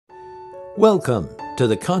Welcome to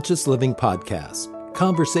the Conscious Living Podcast,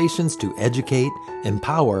 conversations to educate,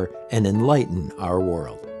 empower, and enlighten our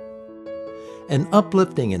world. An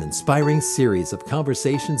uplifting and inspiring series of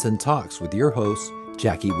conversations and talks with your host,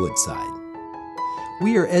 Jackie Woodside.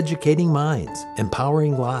 We are educating minds,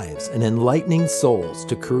 empowering lives, and enlightening souls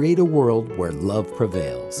to create a world where love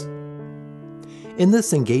prevails. In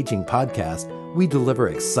this engaging podcast, we deliver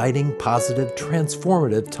exciting, positive,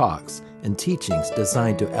 transformative talks and teachings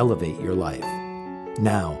designed to elevate your life.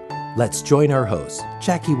 Now, let's join our host,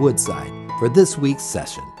 Jackie Woodside, for this week's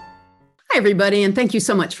session. Hi, everybody, and thank you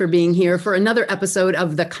so much for being here for another episode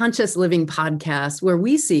of the Conscious Living Podcast, where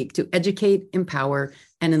we seek to educate, empower,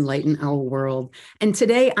 and enlighten our world. And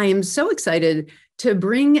today, I am so excited to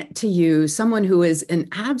bring to you someone who is an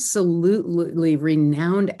absolutely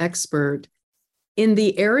renowned expert in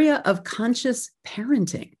the area of conscious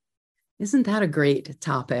parenting. Isn't that a great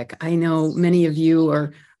topic? I know many of you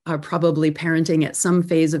are probably parenting at some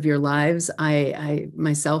phase of your lives. I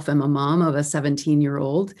myself am a mom of a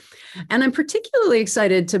 17-year-old, and I'm particularly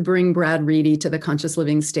excited to bring Brad Reedy to the Conscious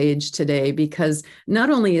Living stage today because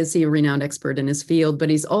not only is he a renowned expert in his field,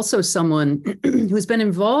 but he's also someone who's been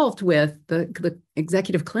involved with the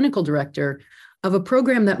executive clinical director of a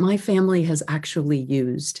program that my family has actually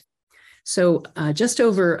used. So just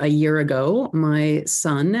over a year ago, my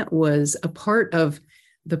son was a part of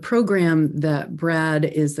the program that Brad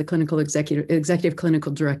is the executive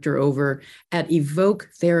clinical director over at Evoke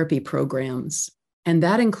Therapy Programs. And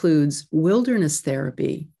that includes wilderness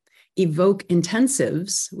therapy, Evoke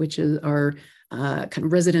intensives, which is our kind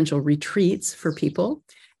of residential retreats for people,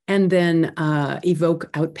 and then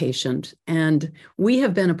Evoke outpatient. And we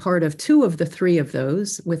have been a part of two of the three of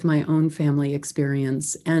those with my own family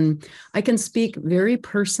experience. And I can speak very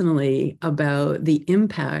personally about the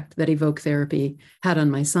impact that Evoke therapy had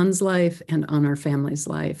on my son's life and on our family's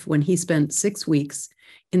life when he spent 6 weeks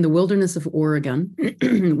in the wilderness of Oregon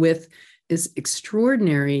with this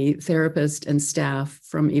extraordinary therapist and staff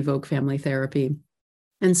from Evoke Family Therapy.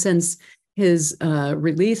 And since his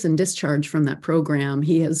release and discharge from that program,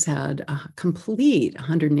 he has had a complete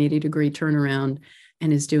 180-degree turnaround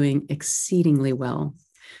and is doing exceedingly well.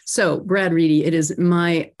 So, Brad Reedy, it is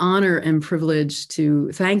my honor and privilege to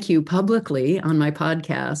thank you publicly on my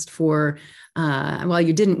podcast for, while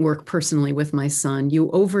you didn't work personally with my son, you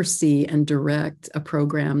oversee and direct a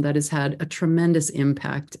program that has had a tremendous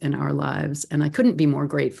impact in our lives. And I couldn't be more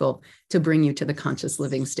grateful to bring you to the Conscious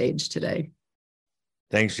Living stage today.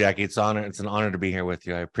 Thanks, Jackie. It's an honor to be here with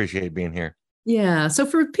you. I appreciate being here. Yeah. So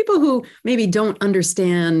for people who maybe don't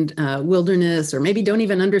understand wilderness or maybe don't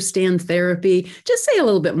even understand therapy, just say a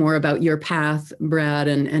little bit more about your path, Brad,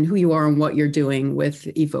 and who you are and what you're doing with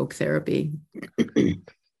Evoke Therapy.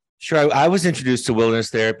 Sure. I was introduced to wilderness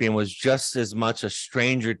therapy and was just as much a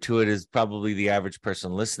stranger to it as probably the average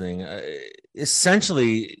person listening.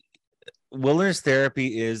 Essentially, wilderness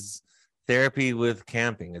therapy is therapy with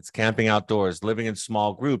camping. It's camping outdoors, living in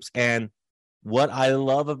small groups. And what I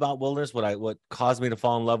love about wilderness, what caused me to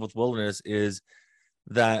fall in love with wilderness is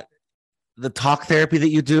that the talk therapy that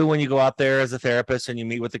you do when you go out there as a therapist and you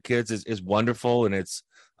meet with the kids is wonderful. And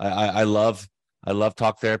I love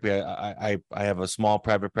talk therapy. I have a small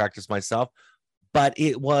private practice myself, but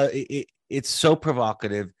it's so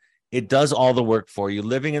provocative. It does all the work for you.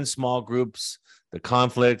 Living in small groups, the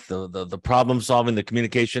conflict, the problem solving, the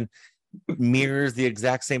communication mirrors the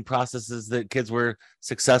exact same processes that kids were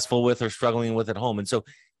successful with or struggling with at home. And so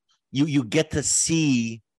you get to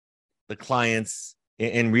see the clients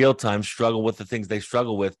in real time struggle with the things they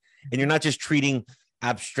struggle with. And you're not just treating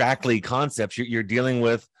abstractly concepts, you're dealing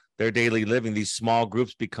with their daily living. These small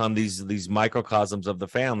groups become these microcosms of the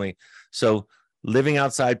family. So living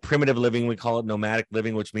outside, primitive living, we call it nomadic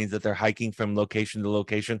living, which means that they're hiking from location to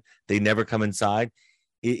location. They never come inside.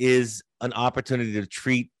 It is an opportunity to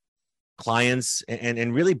treat clients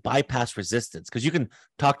and really bypass resistance, because you can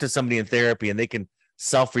talk to somebody in therapy and they can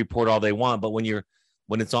self-report all they want, but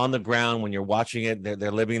when it's on the ground, when you're watching it,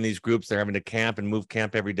 they're living in these groups, they're having to camp and move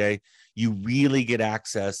camp every day, you really get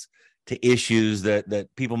access to issues that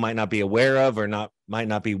people might not be aware of or might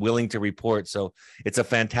not be willing to report. So it's a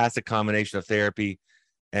fantastic combination of therapy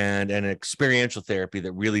and an experiential therapy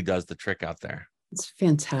that really does the trick out there. It's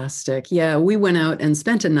fantastic. Yeah, we went out and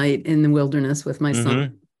spent a night in the wilderness with my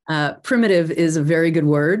son. Primitive is a very good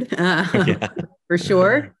word for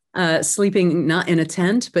sure. Sleeping not in a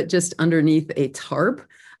tent, but just underneath a tarp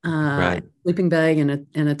Right. sleeping bag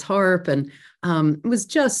and a tarp. And it was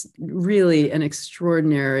just really an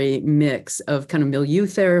extraordinary mix of kind of milieu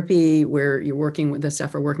therapy, where you're working with the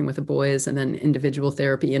staff are working with the boys, and then individual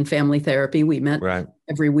therapy and family therapy. We met Right.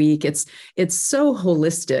 every week. It's so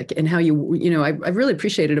holistic in how I really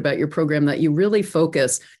appreciated about your program that you really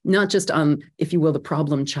focus not just on, if you will, the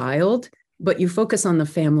problem child, but you focus on the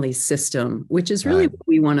family system, which is really Right. what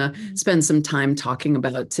we want to spend some time talking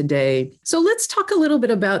about today. So let's talk a little bit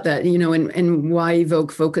about that, and why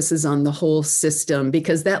Evoke focuses on the whole system,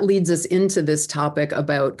 because that leads us into this topic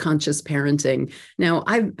about conscious parenting. Now,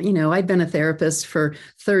 I've been a therapist for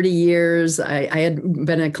 30 years. I had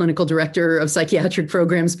been a clinical director of psychiatric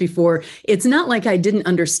programs before. It's not like I didn't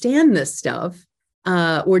understand this stuff.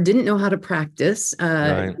 Or didn't know how to practice,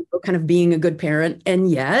 Right. kind of being a good parent. And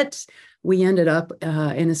yet we ended up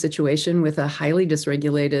in a situation with a highly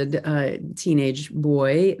dysregulated teenage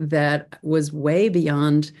boy that was way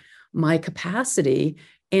beyond my capacity.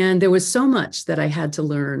 And there was so much that I had to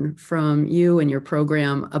learn from you and your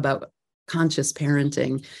program about conscious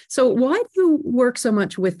parenting. So why do you work so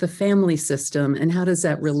much with the family system, and how does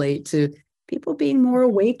that relate to people being more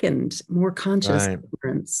awakened, more conscious Right.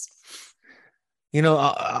 parents?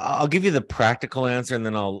 I'll give you the practical answer, and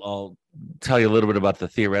then I'll tell you a little bit about the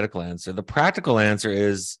theoretical answer. The practical answer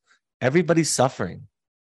is everybody's suffering.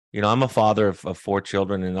 I'm a father of 4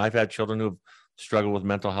 children, and I've had children who've struggled with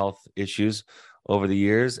mental health issues over the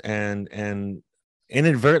years, and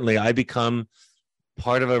inadvertently I become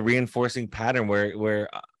part of a reinforcing pattern where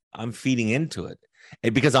I'm feeding into it.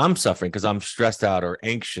 And because I'm suffering, because I'm stressed out or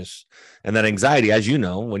anxious. And that anxiety, as you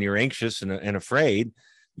know, when you're anxious and afraid,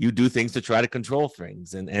 you do things to try to control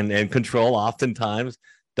things, and control oftentimes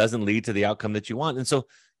doesn't lead to the outcome that you want. And so,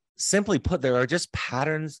 simply put, there are just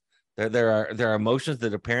patterns. There are emotions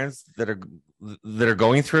that are parents that are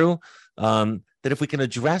going through, that if we can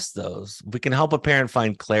address those, we can help a parent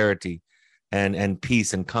find clarity and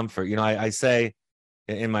peace and comfort. I say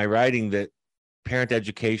in my writing that parent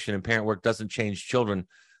education and parent work doesn't change children,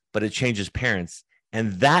 but it changes parents.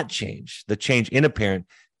 And that change, the change in a parent,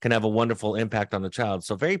 can have a wonderful impact on the child.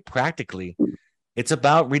 So very practically, it's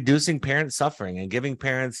about reducing parent suffering and giving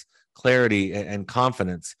parents clarity and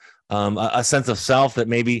confidence, a sense of self that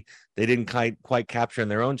maybe they didn't quite capture in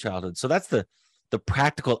their own childhood. So that's the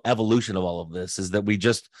practical evolution of all of this, is that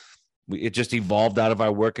it just evolved out of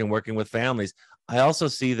our work and working with families. I also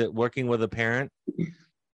see that working with a parent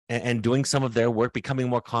and doing some of their work, becoming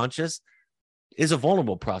more conscious, is a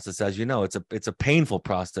vulnerable process. As you know, it's a painful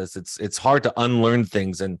process. It's hard to unlearn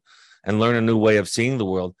things and learn a new way of seeing the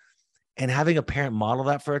world. And having a parent model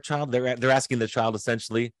that for a child, they're asking the child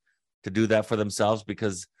essentially to do that for themselves,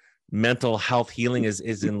 because mental health healing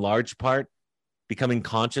is in large part becoming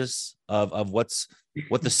conscious of what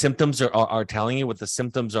the symptoms are telling you, what the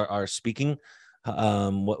symptoms are speaking,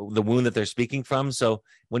 what the wound that they're speaking from. So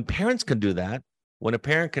when parents can do that, when a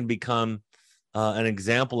parent can become an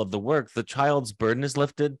example of the work, the child's burden is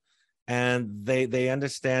lifted, and they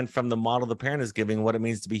understand from the model the parent is giving what it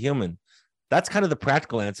means to be human. That's kind of the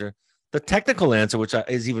practical answer. The technical answer, which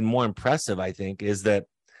is even more impressive, I think, is that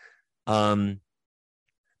the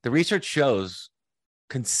research shows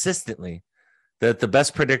consistently that the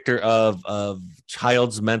best predictor of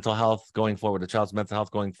child's mental health going forward,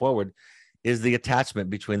 is the attachment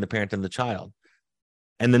between the parent and the child.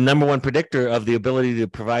 And the number one predictor of the ability to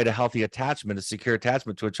provide a healthy attachment, a secure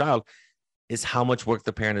attachment to a child, is how much work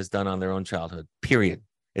the parent has done on their own childhood, period.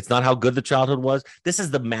 It's not how good the childhood was. This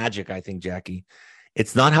is the magic, I think, Jackie.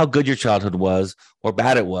 It's not how good your childhood was or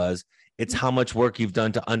bad it was. It's how much work you've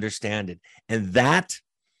done to understand it. And that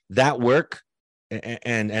work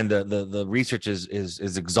and the research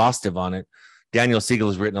is exhaustive on it. Daniel Siegel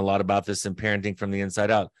has written a lot about this in Parenting from the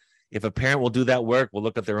Inside Out. If a parent will do that work, will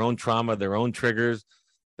look at their own trauma, their own triggers,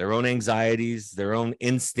 their own anxieties, their own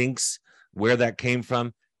instincts, where that came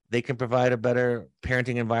from, they can provide a better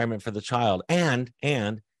parenting environment for the child. And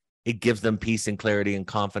it gives them peace and clarity and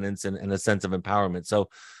confidence and a sense of empowerment. So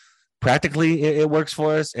practically it works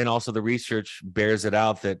for us. And also the research bears it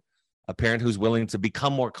out that a parent who's willing to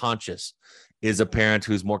become more conscious is a parent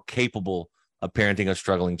who's more capable of parenting a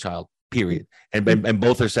struggling child, period. And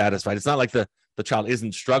both are satisfied. It's not like the child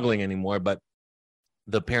isn't struggling anymore, but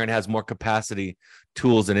the parent has more capacity,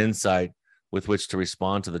 tools, and insight with which to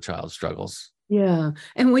respond to the child's struggles. Yeah.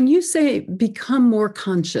 And when you say become more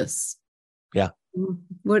conscious, yeah,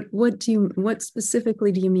 what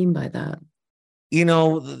specifically do you mean by that?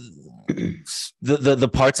 The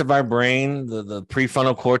parts of our brain, the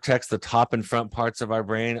prefrontal cortex, the top and front parts of our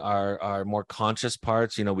brain are more conscious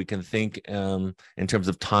parts. We can think in terms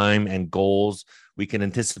of time and goals. We can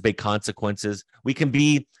anticipate consequences. We can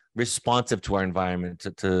be responsive to our environment,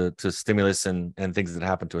 to stimulus and things that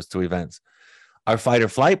happen to us, to events. Our fight or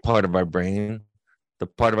flight part of our brain, the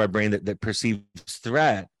part of our brain that perceives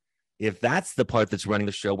threat, if that's the part that's running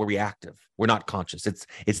the show, we're reactive. We're not conscious.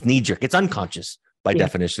 It's knee-jerk. It's unconscious by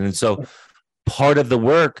definition. And so part of the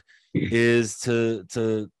work is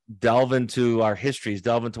to delve into our histories,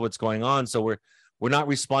 delve into what's going on. So we're not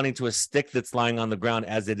responding to a stick that's lying on the ground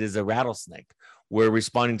as it is a rattlesnake. We're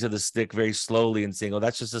responding to the stick very slowly and saying, oh,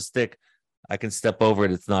 that's just a stick. I can step over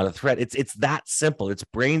it. It's not a threat. It's that simple. It's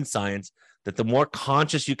brain science that the more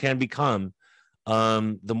conscious you can become,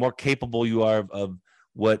 the more capable you are of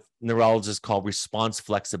what neurologists call response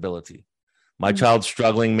flexibility. My child's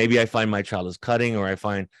struggling. Maybe I find my child is cutting, or I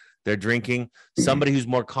find they're drinking. Somebody who's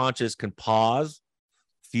more conscious can pause,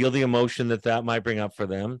 feel the emotion that might bring up for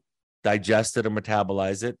them, digest it or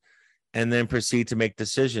metabolize it, and then proceed to make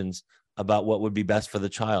decisions about what would be best for the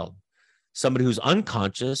child. Somebody who's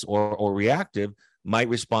unconscious or reactive might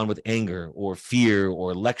respond with anger or fear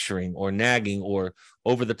or lecturing or nagging or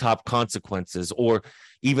over-the-top consequences, or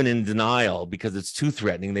even in denial because it's too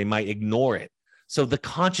threatening. They might ignore it. So the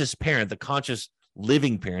conscious parent, the conscious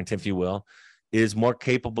living parent, if you will, is more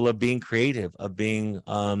capable of being creative, of being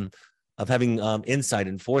of having insight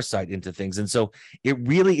and foresight into things. And so it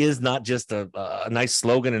really is not just a nice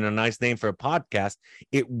slogan and a nice name for a podcast.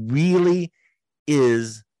 It really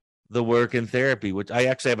is the work in therapy, which I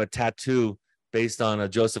actually have a tattoo based on a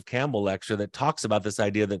Joseph Campbell lecture that talks about this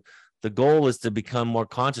idea that the goal is to become more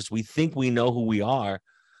conscious. We think we know who we are,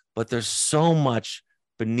 but there's so much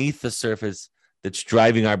beneath the surface that's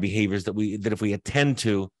driving our behaviors that if we attend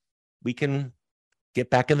to, we can get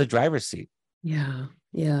back in the driver's seat. Yeah.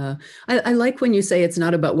 Yeah. I like when you say it's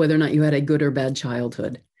not about whether or not you had a good or bad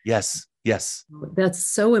childhood. Yes. Yes. That's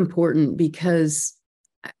so important, because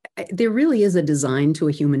there really is a design to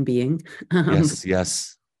a human being. Yes.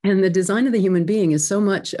 Yes. And the design of the human being is so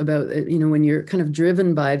much about, when you're kind of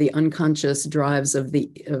driven by the unconscious drives of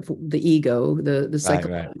the ego, the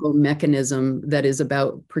psychological mechanism that is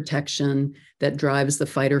about protection, that drives the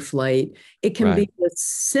fight or flight. It can be the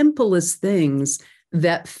simplest things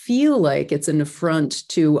that feel like it's an affront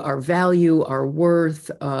to our value, our worth,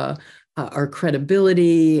 our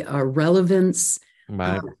credibility, our relevance.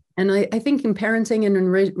 Right. And I think in parenting and in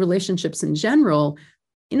relationships in general,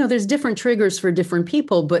 there's different triggers for different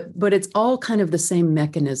people, but it's all kind of the same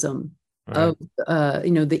mechanism of,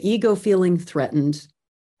 the ego feeling threatened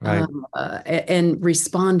and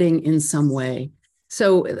responding in some way.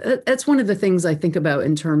 So that's one of the things I think about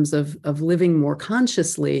in terms of living more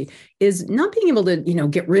consciously, is not being able to,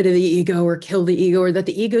 get rid of the ego or kill the ego, or that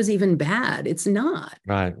the ego is even bad. It's not.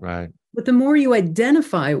 Right, right. But the more you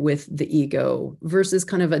identify with the ego versus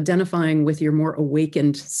kind of identifying with your more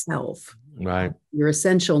awakened self, right, your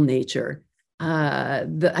essential nature,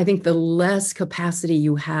 I think the less capacity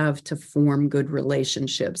you have to form good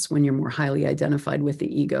relationships when you're more highly identified with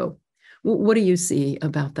the ego. What do you see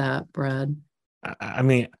about that, Brad? I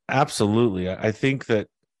mean, absolutely. I think that,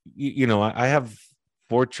 I have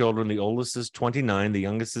 4 children. The oldest is 29. The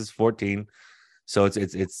youngest is 14. So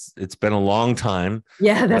it's been a long time.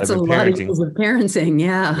 Yeah, that's a lot of years of parenting.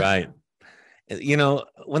 Yeah. Right.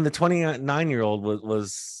 When the 29-year-old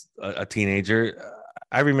was a teenager,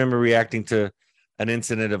 I remember reacting to an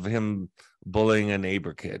incident of him bullying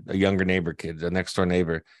a younger neighbor kid, a next door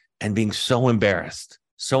neighbor, and being so embarrassed,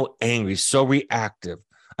 so angry, so reactive.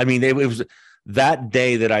 I mean, it was that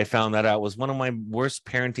day that I found that out was one of my worst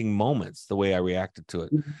parenting moments, the way I reacted to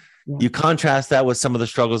it. Yeah. You contrast that with some of the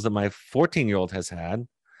struggles that my 14-year-old has had,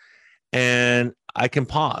 and I can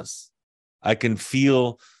pause. I can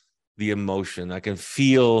feel the emotion. I can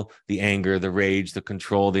feel the anger, the rage, the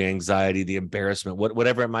control, the anxiety, the embarrassment,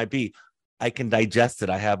 whatever it might be. I can digest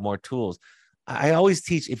it. I have more tools. I always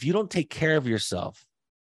teach, if you don't take care of yourself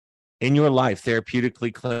in your life,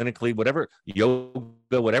 therapeutically, clinically, whatever,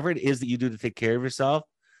 yoga, whatever it is that you do to take care of yourself,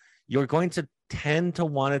 you're going to tend to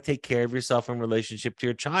want to take care of yourself in relationship to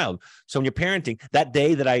your child. So when you're parenting, that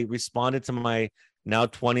day that I responded to my now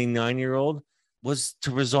 29-year-old was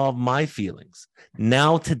to resolve my feelings.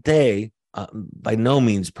 Now today, by no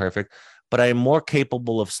means perfect, but I am more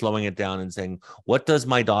capable of slowing it down and saying, what does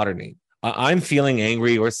my daughter need? I'm feeling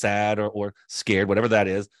angry or sad or scared, whatever that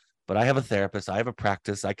is, but I have a therapist. I have a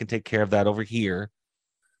practice. I can take care of that over here.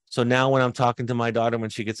 So now when I'm talking to my daughter, when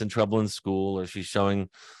she gets in trouble in school or she's showing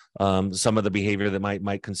some of the behavior that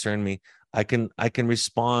might concern me, I can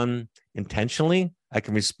respond intentionally, I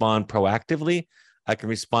can respond proactively. I can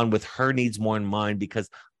respond with her needs more in mind because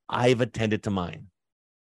I've attended to mine.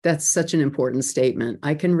 That's such an important statement.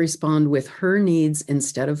 I can respond with her needs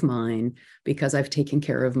instead of mine because I've taken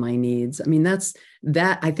care of my needs. I mean,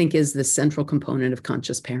 that I think is the central component of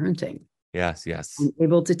conscious parenting. Yes, yes. I'm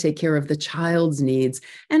able to take care of the child's needs.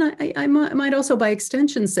 And I might also, by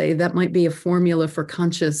extension, say that might be a formula for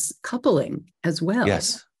conscious coupling as well.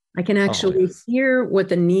 Yes. I can actually hear what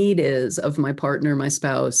the need is of my partner, my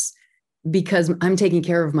spouse, because I'm taking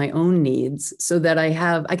care of my own needs so that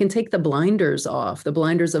I can take the blinders off, the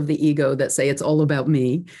blinders of the ego that say it's all about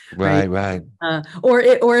me. Right. Or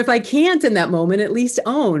if I can't in that moment, at least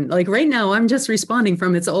own, like right now, I'm just responding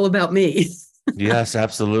from it's all about me. Yes,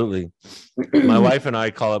 absolutely. My wife and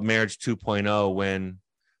I call it marriage 2.0 when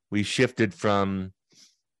we shifted from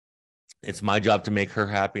it's my job to make her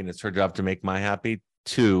happy and it's her job to make my happy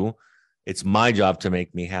to it's my job to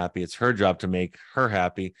make me happy. It's her job to make her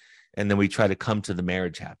happy. And then we try to come to the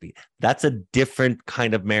marriage happy. That's a different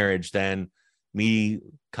kind of marriage than me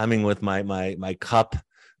coming with my cup,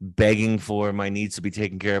 begging for my needs to be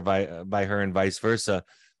taken care of by her and vice versa.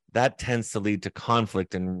 That tends to lead to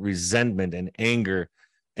conflict and resentment and anger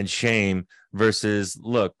and shame versus,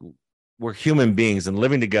 look, we're human beings and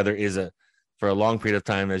living together for a long period of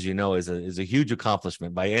time, as you know, is a huge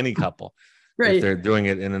accomplishment by any couple, right, if they're doing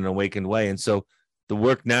it in an awakened way. And so the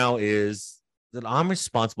work now is that I'm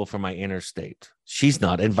responsible for my inner state. She's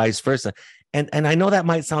not, and vice versa. And I know that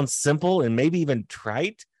might sound simple and maybe even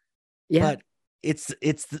trite, but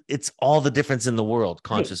it's all the difference in the world,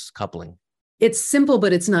 conscious coupling. It's simple,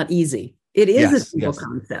 but it's not easy. It is a simple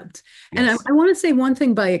concept. And I want to say one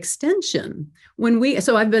thing by extension.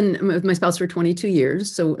 So I've been with my spouse for 22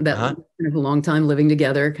 years. So that's kind of a long time living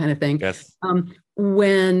together kind of thing. Yes.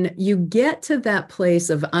 When you get to that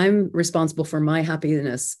place of I'm responsible for my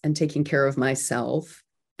happiness and taking care of myself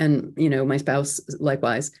and, my spouse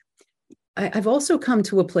likewise, I've also come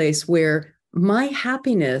to a place where my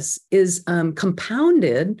happiness is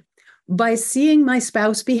compounded by seeing my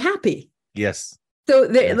spouse be happy. Yes. So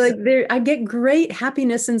I get great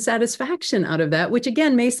happiness and satisfaction out of that, which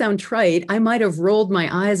again may sound trite. I might have rolled my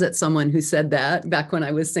eyes at someone who said that back when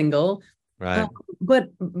I was single. Right. But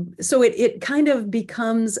so it kind of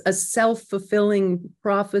becomes a self-fulfilling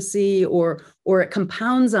prophecy or it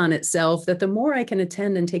compounds on itself that the more I can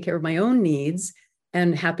attend and take care of my own needs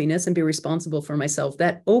and happiness and be responsible for myself,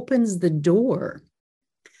 that opens the door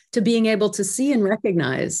to being able to see and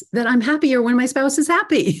recognize that I'm happier when my spouse is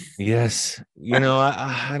happy. Yes.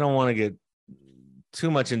 I don't want to get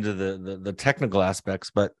too much into the technical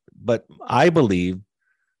aspects, but I believe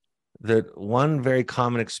that one very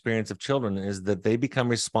common experience of children is that they become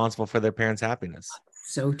responsible for their parents' happiness.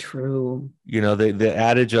 So true. The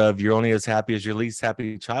adage of you're only as happy as your least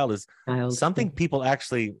happy child is something people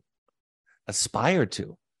actually aspire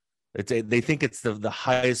to. They think it's the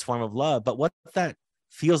highest form of love, but what that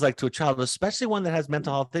feels like to a child, especially one that has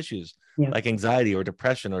mental health issues like anxiety or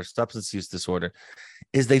depression or substance use disorder,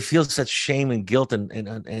 is they feel such shame and guilt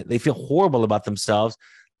and they feel horrible about themselves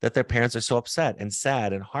that their parents are so upset and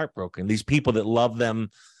sad and heartbroken. These people that love them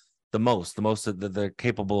the most that they're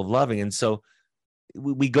capable of loving. And so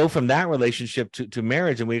we go from that relationship to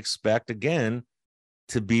marriage, and we expect, again,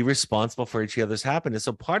 to be responsible for each other's happiness.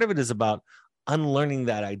 So part of it is about unlearning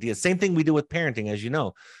that idea. Same thing we do with parenting, as you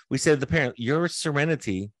know. We say to the parent, your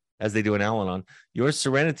serenity, as they do in Al-Anon, your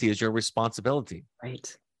serenity is your responsibility.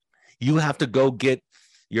 Right. You have to go get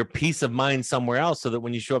your peace of mind somewhere else so that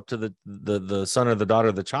when you show up to the son or the daughter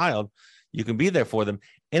of the child, you can be there for them.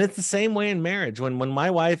 And it's the same way in marriage. When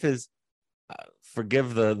my wife is,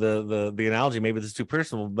 forgive the analogy, maybe this is too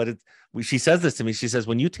personal, but she says this to me. She says,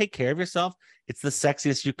 when you take care of yourself, it's the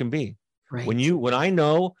sexiest you can be. Right. When I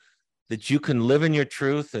know that you can live in your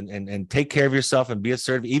truth and take care of yourself and be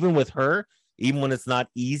assertive, even with her, even when it's not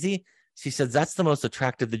easy, she says, that's the most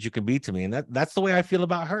attractive that you can be to me. And that's the way I feel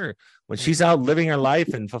about her. When she's out living her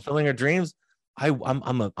life and fulfilling her dreams,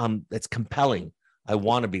 it's compelling. I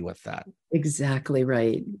want to be with that. Exactly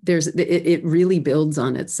right. It really builds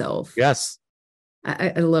on itself. Yes.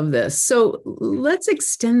 I love this. So let's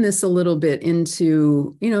extend this a little bit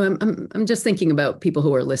into, I'm just thinking about people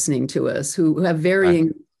who are listening to us who have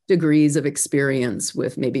varying degrees of experience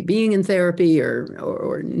with maybe being in therapy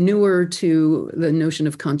or newer to the notion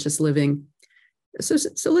of conscious living. So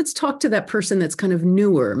let's talk to that person that's kind of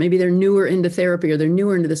newer. Maybe they're newer into therapy or they're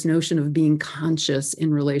newer into this notion of being conscious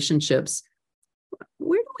in relationships.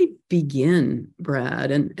 Where do we begin,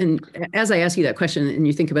 Brad? And as I ask you that question and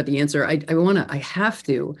you think about the answer, I have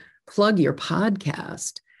to plug your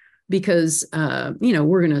podcast, because,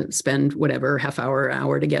 we're going to spend whatever half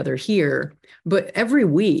hour together here. But every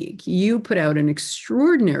week you put out an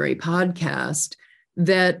extraordinary podcast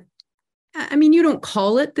that, I mean, you don't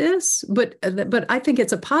call it this, but I think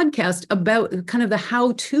it's a podcast about kind of the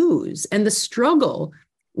how-tos and the struggle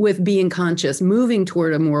with being conscious, moving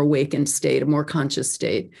toward a more awakened state, a more conscious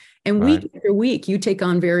state. And week after week, you take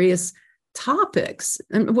on various topics.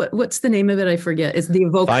 And what's the name of it? I forget. It's the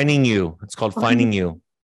Evoke. Finding You. It's called Finding You.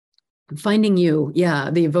 Finding You. Yeah.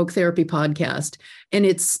 The Evoke Therapy podcast. And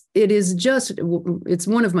it's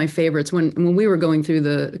one of my favorites. When we were going through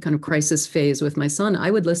the kind of crisis phase with my son, I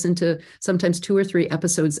would listen to sometimes 2 or 3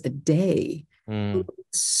 episodes a day.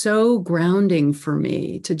 So grounding for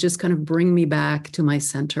me to just kind of bring me back to my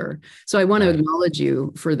center. So I want to acknowledge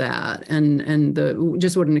you for that, and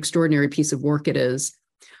just what an extraordinary piece of work it is.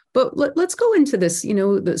 But let's go into this.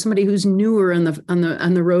 Somebody who's newer on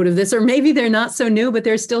the road of this, or maybe they're not so new, but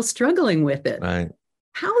they're still struggling with it. Right.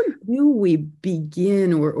 How do we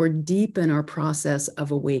begin or deepen our process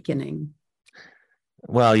of awakening?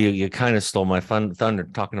 Well, you kind of stole my thunder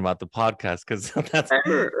talking about the podcast, because that's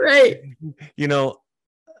right.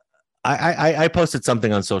 I posted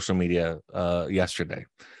something on social media yesterday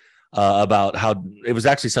about how it was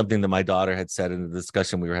actually something that my daughter had said in the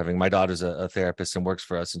discussion we were having. My daughter's a therapist and works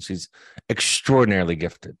for us, and she's extraordinarily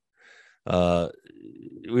gifted.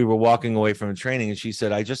 We were walking away from a training, and she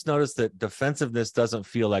said, I just noticed that defensiveness doesn't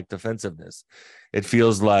feel like defensiveness. It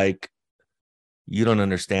feels like you don't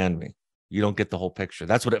understand me. You don't get the whole picture.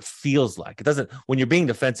 That's what it feels like. It doesn't, when you're being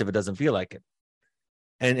defensive, it doesn't feel like it.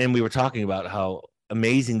 And we were talking about how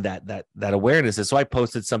amazing that awareness is. So I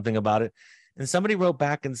posted something about it, and somebody wrote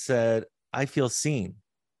back and said, I feel seen.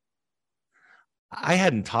 I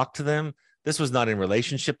hadn't talked to them. This was not in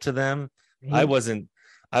relationship to them. I wasn't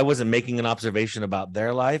making an observation about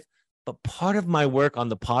their life, but part of my work on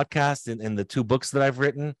the podcast and the 2 books that I've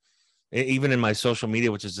written, even in my social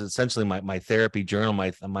media, which is essentially my therapy journal,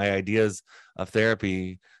 my ideas of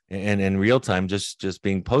therapy and in real time, just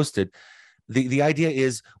being posted. The idea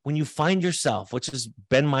is, when you find yourself, which has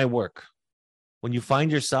been my work, when you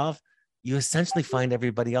find yourself, you essentially find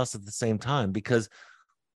everybody else at the same time, because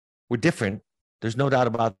we're different. There's no doubt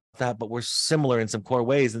about that, but we're similar in some core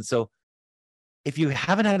ways. And so if you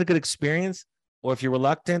haven't had a good experience, or if you're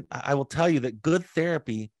reluctant, I will tell you that good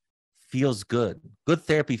therapy feels good. Good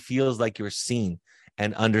therapy feels like you're seen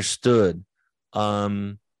and understood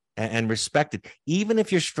and respected. Even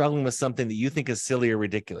if you're struggling with something that you think is silly or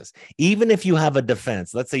ridiculous, even if you have a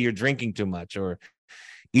defense, let's say you're drinking too much or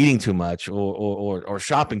eating too much or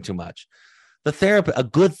shopping too much, a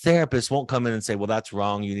good therapist won't come in and say, well, that's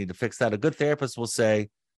wrong, you need to fix that. A good therapist will say,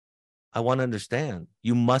 I want to understand.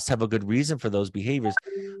 You must have a good reason for those behaviors.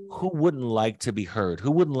 Who wouldn't like to be heard?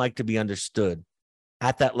 Who wouldn't like to be understood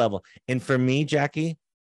at that level? And for me, Jackie,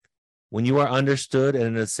 when you are understood and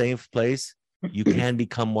in a safe place, you can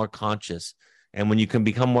become more conscious. And when you can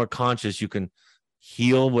become more conscious, you can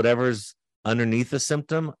heal whatever's underneath the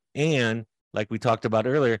symptom. And like we talked about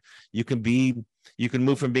earlier, you can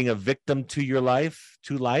move from being a victim to life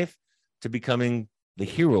to becoming the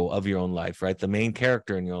hero of your own life, right? The main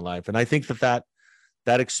character in your own life. And I think that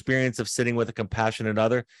experience of sitting with a compassionate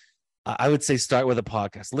other, I would say start with a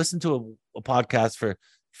podcast. Listen to a podcast for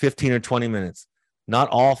 15 or 20 minutes. Not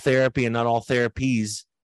all therapy and not all therapies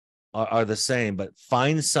are the same, but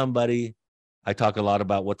find somebody. I talk a lot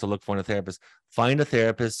about what to look for in a therapist. Find a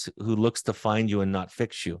therapist who looks to find you and not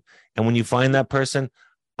fix you. And when you find that person,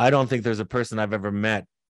 I don't think there's a person I've ever met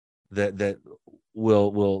that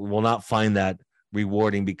will not find that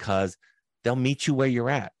rewarding, because they'll meet you where you're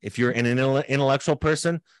at. If you're an intellectual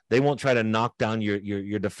person, they won't try to knock down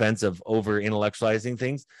your defense of over intellectualizing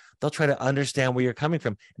things. They'll try to understand where you're coming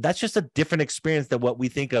from. That's just a different experience than what we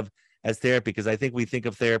think of as therapy, because I think we think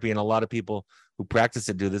of therapy, and a lot of people who practice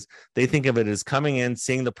it do this. They think of it as coming in,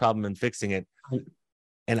 seeing the problem and fixing it.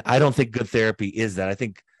 And I don't think good therapy is that. I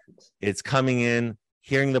think it's coming in,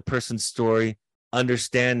 hearing the person's story,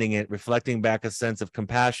 understanding it, reflecting back a sense of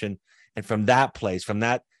compassion. And from that place, from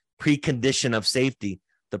that precondition of safety,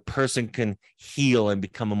 the person can heal and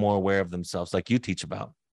become more aware of themselves, like you teach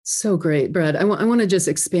about. So great, Brad. I want to just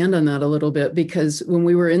expand on that a little bit, because when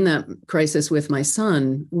we were in that crisis with my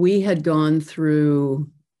son, we had gone through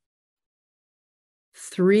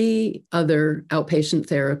 3 other outpatient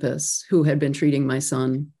therapists who had been treating my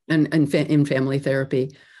son and in family therapy.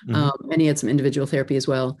 And he had some individual therapy as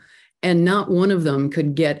well. And not one of them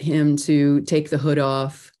could get him to take the hood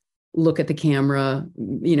off, look at the camera,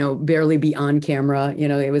 barely be on camera.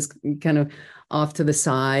 It was kind of off to the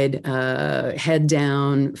side, head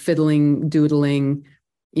down, fiddling, doodling,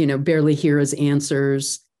 barely hear his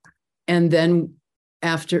answers. And then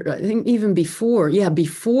after, I think even before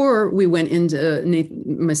we went into,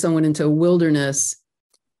 my son went into a wilderness,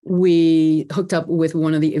 we hooked up with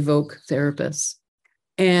one of the Evoke therapists.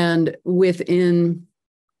 And within,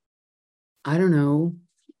 I don't know,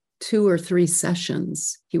 2 or 3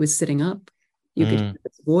 sessions, he was sitting up. You could hear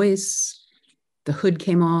his voice. The hood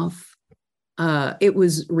came off. It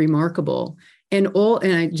was remarkable. And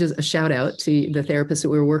I just, a shout out to the therapist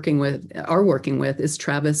that are working with is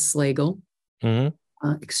Travis Slagle,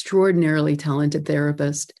 extraordinarily talented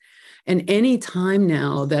therapist. And any time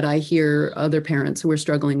now that I hear other parents who are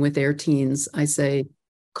struggling with their teens, I say,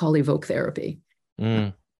 call Evoke Therapy.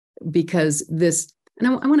 Because this, and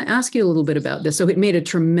I want to ask you a little bit about this. So it made a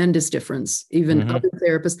tremendous difference, even other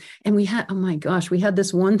therapists. And we had, oh my gosh, we had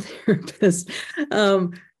this one therapist,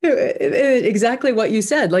 exactly what you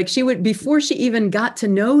said. Like she would, before she even got to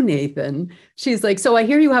know Nathan, she's like, so I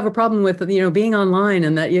hear you have a problem with, being online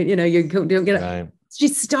and that, you don't get it. Right. She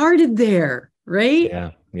started there,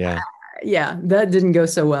 right? Yeah, that didn't go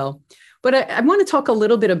so well. But I want to talk a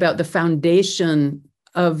little bit about the foundation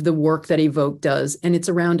of the work that Evoke does, and it's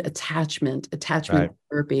around attachment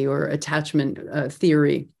therapy or attachment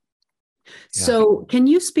theory. Yeah. So can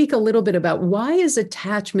you speak a little bit about why is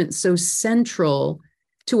attachment so central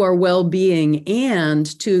to our well-being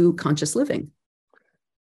and to conscious living?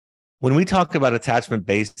 When we talk about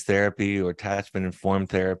attachment-based therapy or attachment-informed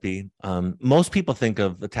therapy, most people think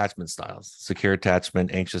of attachment styles: secure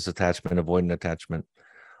attachment, anxious attachment, avoidant attachment.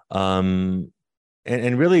 And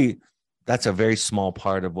really, that's a very small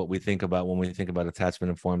part of what we think about when we think about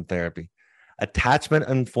attachment-informed therapy.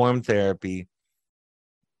 Attachment-informed therapy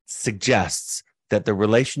suggests that the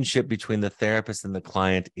relationship between the therapist and the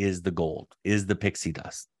client is the gold, is the pixie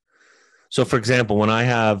dust. So, for example, when I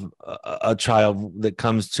have a child that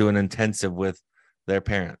comes to an intensive with their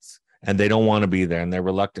parents and they don't want to be there and they're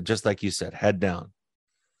reluctant, just like you said, head down.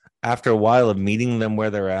 After a while of meeting them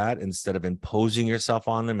where they're at, instead of imposing yourself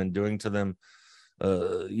on them and doing to them,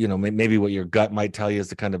 maybe what your gut might tell you is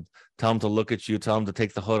to kind of tell them to look at you, tell them to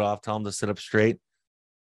take the hood off, tell them to sit up straight.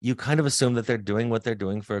 You kind of assume that they're doing what they're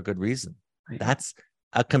doing for a good reason. Right. That's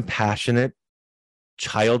a compassionate,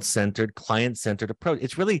 child-centered, client-centered approach.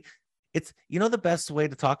 It's the best way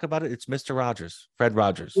to talk about it. It's Mr. Rogers, Fred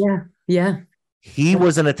Rogers. Yeah. He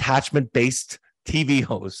was an attachment-based TV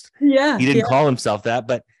host. Yeah. He didn't call himself that,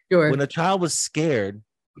 but sure. When a child was scared,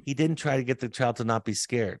 he didn't try to get the child to not be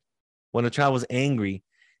scared. When a child was angry,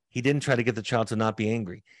 he didn't try to get the child to not be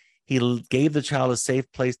angry. He gave the child a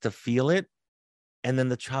safe place to feel it, and then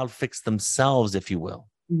the child fixed themselves, if you will.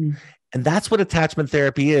 And that's what attachment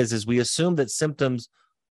therapy is we assume that symptoms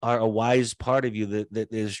are a wise part of you that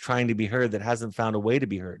is trying to be heard, that hasn't found a way to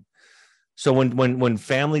be heard. So when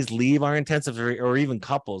families leave our intensives or even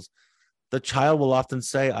couples, the child will often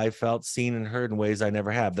say, I felt seen and heard in ways I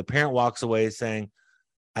never have. The parent walks away saying,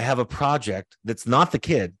 I have a project that's not the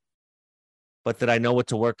kid, but that I know what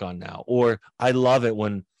to work on now. Or I love it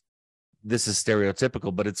when, this is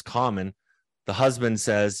stereotypical, but it's common. The husband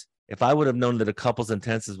says, if I would have known that a couple's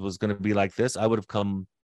intensive was going to be like this, I would have come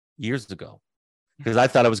years ago. Because I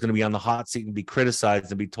thought I was going to be on the hot seat and be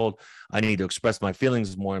criticized and be told I need to express my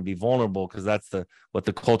feelings more and be vulnerable, because that's what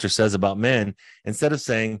the culture says about men. Instead of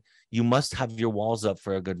saying, you must have your walls up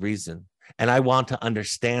for a good reason. And I want to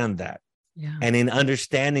understand that. Yeah. And in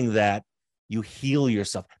understanding that, you heal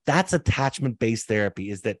yourself. That's attachment-based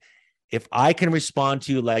therapy, is that if I can respond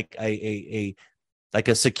to you like a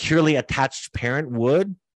securely attached parent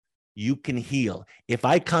would, you can heal. If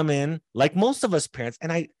I come in, like most of us parents,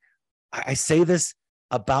 and I say this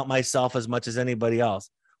about myself as much as anybody else,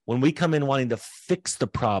 when we come in wanting to fix the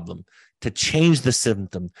problem, to change the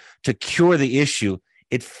symptom, to cure the issue,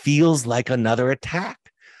 it feels like another attack.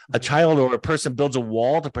 A child or a person builds a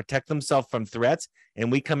wall to protect themselves from threats,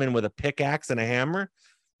 and we come in with a pickaxe and a hammer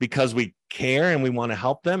because we care and we want to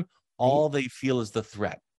help them. All they feel is the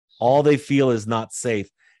threat. All they feel is not safe,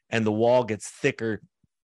 and the wall gets thicker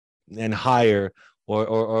and higher,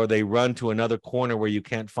 or they run to another corner where you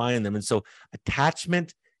can't find them. And so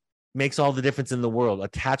attachment makes all the difference in the world.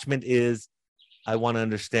 Attachment is, I want to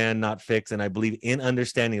understand, not fix. And I believe in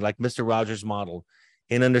understanding, like Mr. Rogers' model,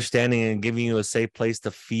 in understanding and giving you a safe place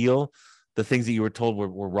to feel the things that you were told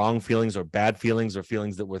were wrong feelings or bad feelings or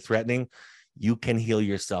feelings that were threatening, you can heal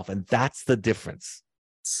yourself. And that's the difference.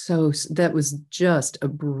 So that was just a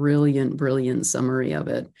brilliant, brilliant summary of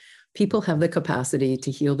it. People have the capacity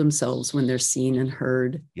to heal themselves when they're seen and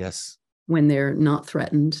heard. Yes. When they're not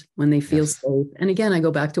threatened, when they feel safe. And again, I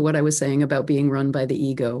go back to what I was saying about being run by the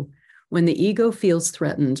ego. When the ego feels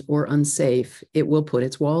threatened or unsafe, it will put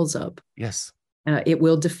its walls up. Yes. It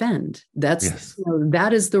will defend. Yes.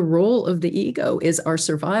 That is the role of the ego, is our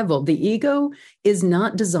survival. The ego is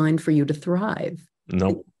not designed for you to thrive.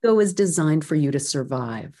 Nope. The ego is designed for you to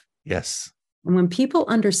survive. Yes. And when people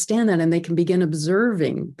understand that and they can begin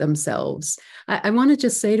observing themselves, I want to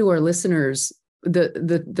just say to our listeners,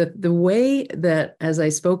 the way that, as I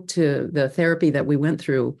spoke to the therapy that we went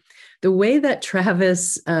through, the way that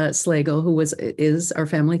Travis Slagle, who is our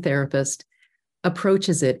family therapist,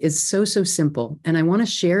 approaches it is so simple. And I want to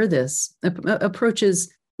share this.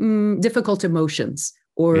 Approaches difficult emotions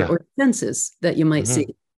or senses that you might see.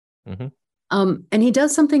 Mm-hmm. And he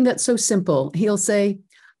does something that's so simple. He'll say,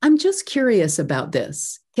 I'm just curious about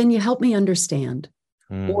this. Can you help me understand?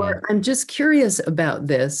 Mm-hmm. Or I'm just curious about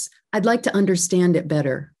this. I'd like to understand it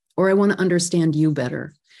better. Or I want to understand you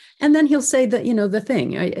better. And then he'll say that, the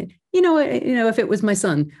thing, if it was my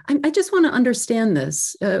son, I just want to understand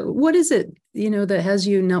this. What is it, that has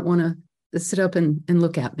you not want to sit up and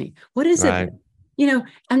look at me? What is it?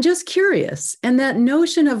 I'm just curious. And that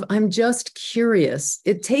notion of I'm just curious,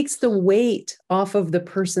 it takes the weight off of the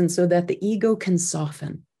person so that the ego can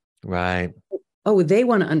soften. Right. Oh, they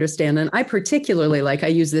want to understand. And I particularly I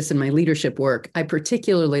use this in my leadership work. I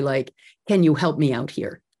particularly can you help me out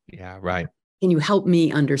here? Yeah, right. Can you help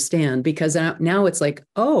me understand? Because now it's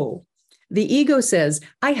oh, the ego says,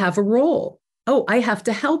 I have a role. Oh, I have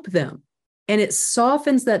to help them. And it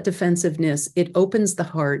softens that defensiveness. It opens the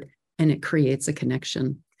heart and it creates a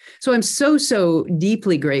connection. So I'm so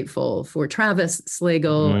deeply grateful for Travis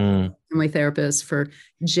Slagle, my therapist, for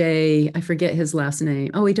Jay. I forget his last name.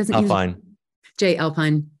 Oh, he doesn't use Jay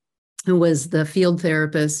Alpine, who was the field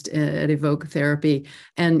therapist at Evoke Therapy,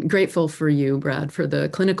 and grateful for you, Brad, for the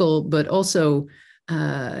clinical, but also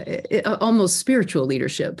almost spiritual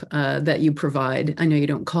leadership that you provide. I know you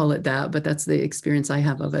don't call it that, but that's the experience I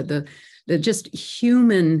have of it. The just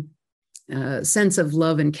human sense of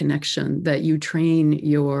love and connection that you train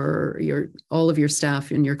your all of your staff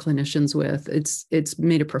and your clinicians with. It's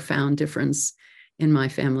made a profound difference in my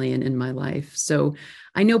family and in my life. So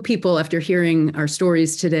I know people, after hearing our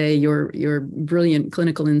stories today, your brilliant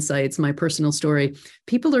clinical insights, my personal story,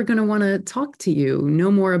 people are going to want to talk to you,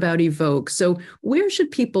 know more about Evoke. So where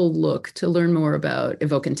should people look to learn more about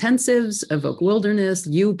Evoke Intensives, Evoke Wilderness,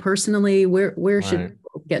 you personally? Where should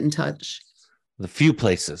people get in touch? The few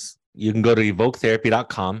places. You can go to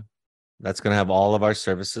evoketherapy.com. That's going to have all of our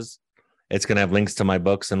services. It's going to have links to my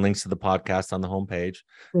books and links to the podcast on the homepage.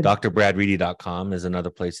 drbradreedy.com is another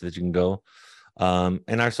place that you can go.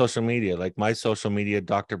 And our social media, like my social media,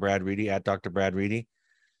 Dr. Brad Reedy, at Dr. Brad Reedy,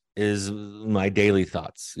 is my daily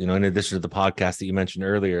thoughts. In addition to the podcast that you mentioned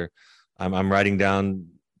earlier, I'm writing down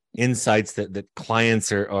insights that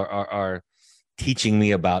clients are teaching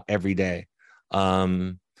me about every day.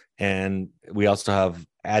 And we also have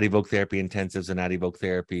at Evoke Therapy Intensives and at Evoke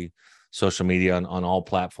Therapy social media on all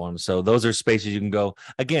platforms. So those are spaces you can go.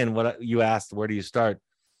 Again, what you asked, where do you start?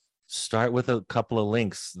 Start with a couple of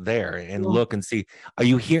links there and look and see. Are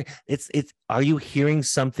you here? Are you hearing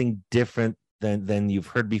something different than you've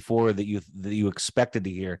heard before that you expected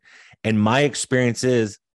to hear? And my experience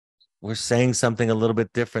is we're saying something a little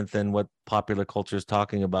bit different than what popular culture is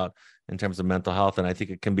talking about in terms of mental health. And I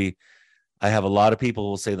think it can be. I have a lot of people who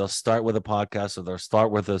will say they'll start with a podcast or they'll start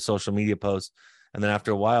with a social media post. And then after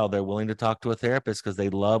a while, they're willing to talk to a therapist because they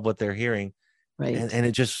love what they're hearing. Right. And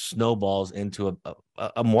it just snowballs into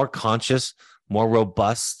a more conscious, more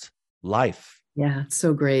robust life. Yeah, it's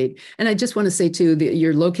so great. And I just want to say too, that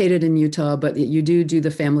you're located in Utah, but you do the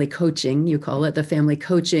family coaching. You call it the family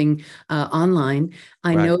coaching online.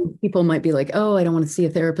 I know people might be like, oh, I don't want to see a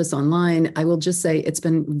therapist online. I will just say it's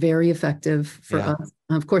been very effective for us.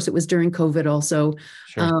 Of course, it was during COVID also.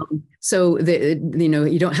 Sure. So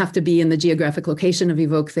you don't have to be in the geographic location of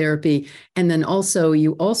Evoke Therapy. And then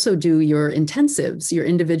you also do your intensives, your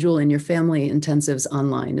individual and your family intensives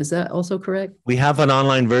online. Is that also correct? We have an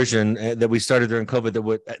online version that we started during COVID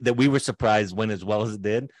that we were surprised went as well as it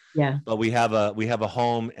did. Yeah. But we have a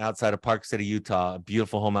home outside of Park City, Utah, a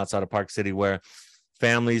beautiful home outside of Park City where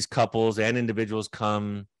families, couples, and individuals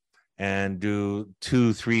come and do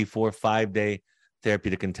 2, 3, 4, 5-day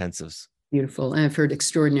therapeutic intensives. Beautiful. And I've heard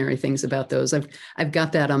extraordinary things about those. I've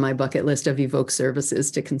got that on my bucket list of Evoke services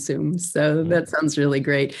to consume. So that sounds really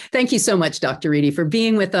great. Thank you so much, Dr. Reedy, for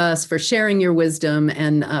being with us, for sharing your wisdom,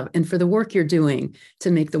 and for the work you're doing to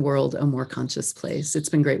make the world a more conscious place. It's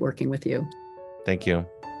been great working with you. Thank you.